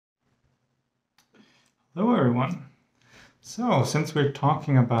Hello everyone. So, since we're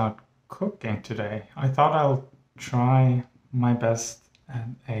talking about cooking today, I thought I'll try my best at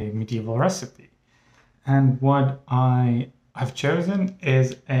a medieval recipe. And what I've chosen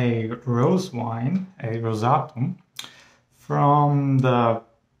is a rose wine, a Rosatum, from the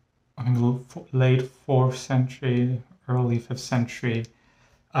late 4th century, early 5th century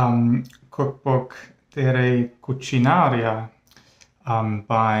cookbook Re Coquinaria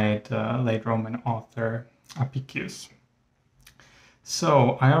by the late Roman author Apicius.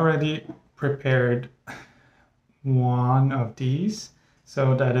 So I already prepared one of these.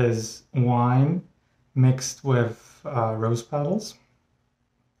 So that is wine mixed with rose petals.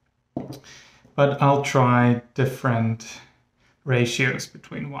 But I'll try different ratios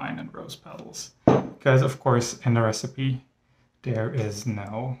between wine and rose petals. Because of course in the recipe there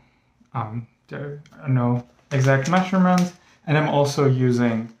are no exact measurements. And I'm also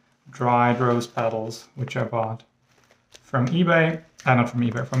using dried rose petals, which I bought from eBay, not from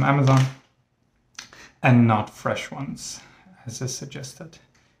eBay, from Amazon, and not fresh ones, as is suggested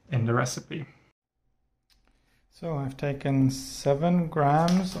in the recipe. So I've taken 7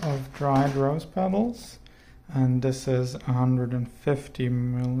 grams of dried rose petals, and this is 150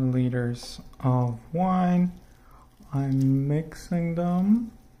 milliliters of wine. I'm mixing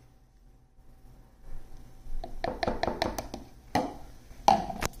them.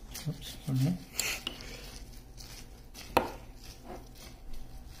 Oops, sorry.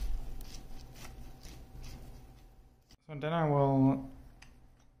 So then I will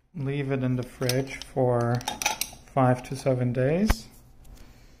leave it in the fridge for 5 to 7 days.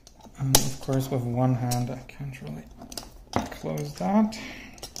 And of course with one hand I can't really close that.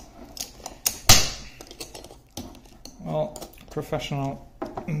 Well, professional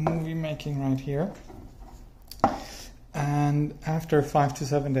movie making right here. And after 5 to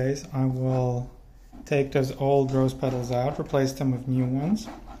 7 days I will take those old rose petals out, replace them with new ones.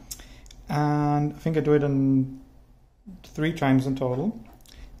 And I think I do it in 3 times in total.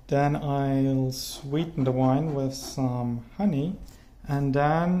 Then I'll sweeten the wine with some honey and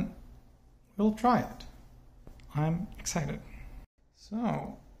then we'll try it. I'm excited.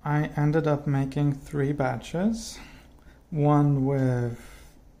 So I ended up making 3 batches. One with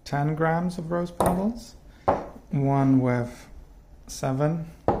 10 grams of rose petals, one with 7,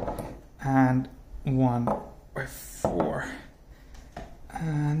 and one with 4.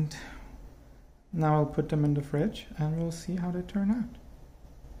 And now I'll put them in the fridge and we'll see how they turn out.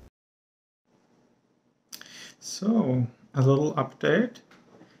 So, a little update.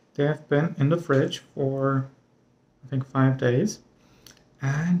 They have been in the fridge for, I think, 5 days,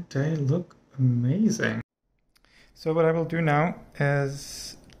 and they look amazing. So what I will do now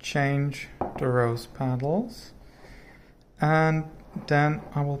is change the rose petals, and then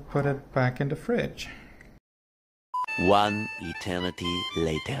I will put it back in the fridge. One eternity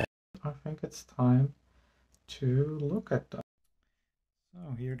later. I think it's time to look at them.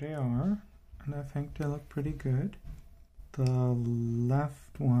 So here they are, and I think they look pretty good. The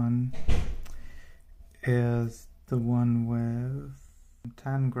left one is the one with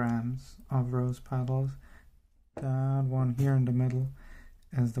 10 grams of rose petals. That one here in the middle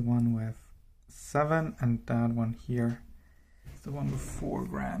is the one with 7, and that one here is the one with 4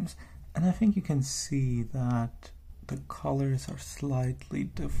 grams. And I think you can see that the colors are slightly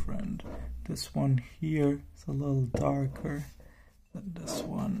different. This one here is a little darker than this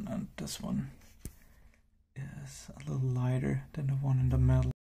one, and this one is a little lighter than the one in the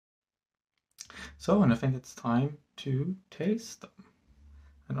middle. So, and I think it's time to taste them.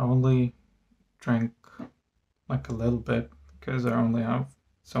 And only drink like a little bit because I only have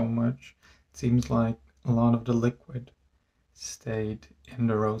so much. It seems like a lot of the liquid stayed in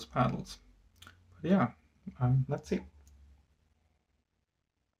the rose petals. But yeah, let's see.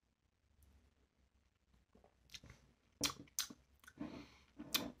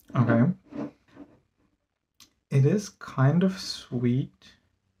 Okay. It is kind of sweet,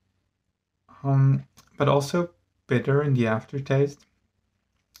 but also bitter in the aftertaste.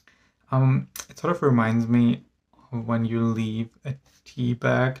 It sort of reminds me of when you leave a tea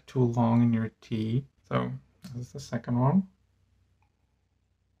bag too long in your tea. So this is the second one.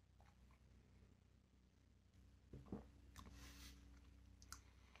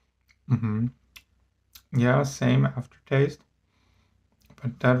 Yeah, same aftertaste,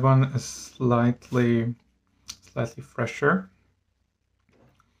 but that one is slightly fresher.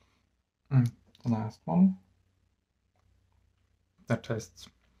 The last one, that tastes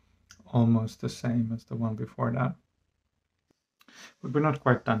almost the same as the one before that. But we're not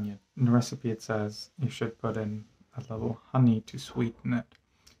quite done yet. In the recipe it says you should put in a little honey to sweeten it.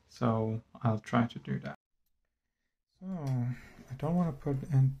 So I'll try to do that. So I don't want to put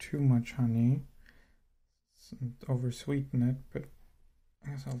in too much honey, over sweeten it, but I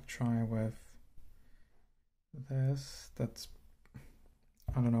guess I'll try with this. That's,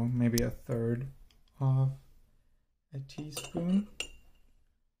 I don't know, maybe a third of a teaspoon.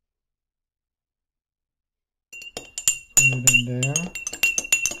 Put it in there.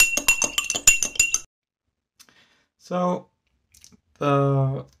 So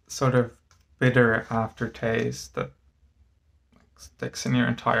the sort of bitter aftertaste that sticks in your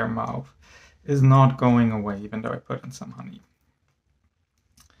entire mouth is not going away, even though I put in some honey.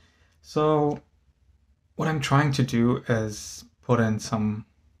 So what I'm trying to do is put in some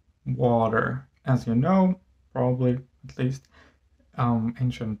water. As you know, probably at least,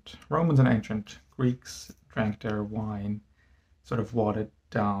 ancient Romans and ancient Greeks drank their wine sort of watered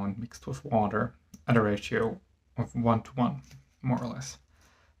down, mixed with water at a ratio of 1:1, more or less.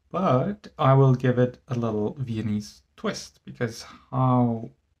 But I will give it a little Viennese twist, because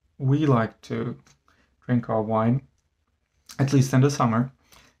how we like to drink our wine, at least in the summer,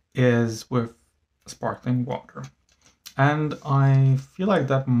 is with sparkling water. And I feel like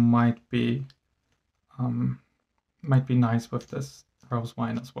that might be nice with this rose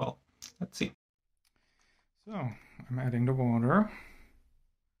wine as well. Let's see. So I'm adding the water.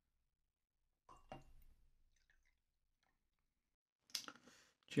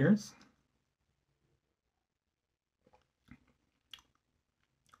 Cheers.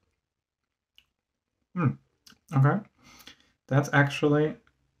 Okay. That's actually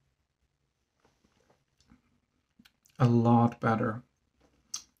a lot better.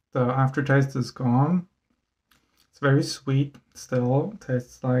 The aftertaste is gone. It's very sweet still,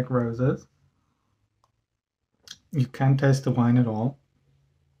 tastes like roses. You can't taste the wine at all.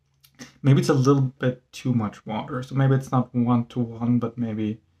 Maybe it's a little bit too much water, so maybe it's not 1:1, but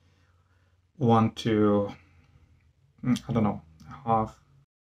maybe 1 to, I don't know, half.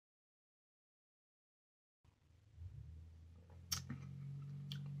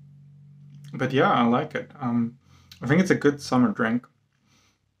 But yeah, I like it. I think it's a good summer drink.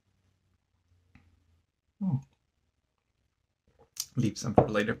 Leave some for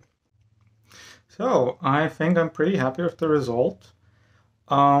later. So I think I'm pretty happy with the result.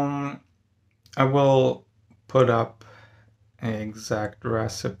 I will put up an exact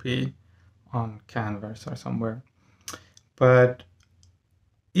recipe on Canvas or somewhere. But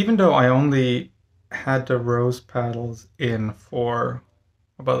even though I only had the rose petals in for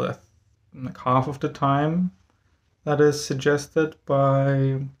about like half of the time that is suggested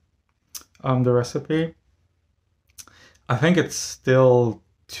by the recipe, I think it's still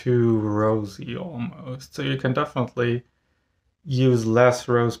too rosy almost. So you can definitely use less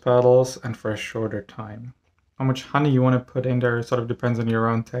rose petals and for a shorter time. How much honey you want to put in there sort of depends on your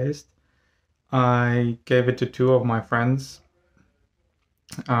own taste. I gave it to 2 of my friends,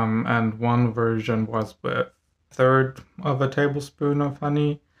 and one version was with 1/3 of a tablespoon of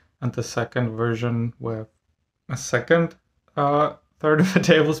honey, and the second version with a second 1/3 of a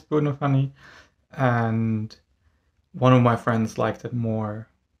tablespoon of honey. And one of my friends liked it more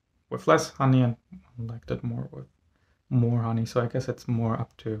with less honey, and one liked it more with more honey. So I guess it's more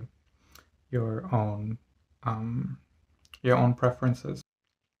up to your own preferences.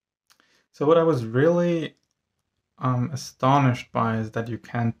 So what I was really astonished by is that you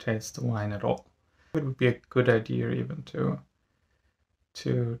can't taste the wine at all. It would be a good idea even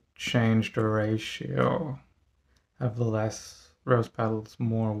to change the ratio, have less rose petals,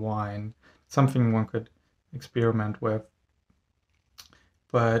 more wine. Something one could experiment with.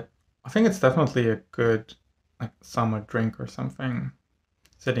 But I think it's definitely a good like summer drink or something.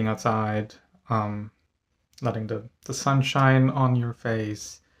 Sitting outside, letting the sunshine on your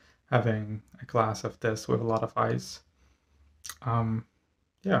face, having a glass of this with a lot of ice.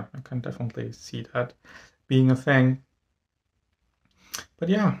 Yeah, I can definitely see that being a thing. But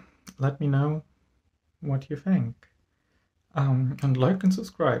yeah, let me know what you think. And like and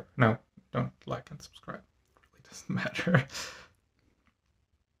subscribe. No, don't like and subscribe. It really doesn't matter.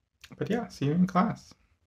 But yeah, see you in class.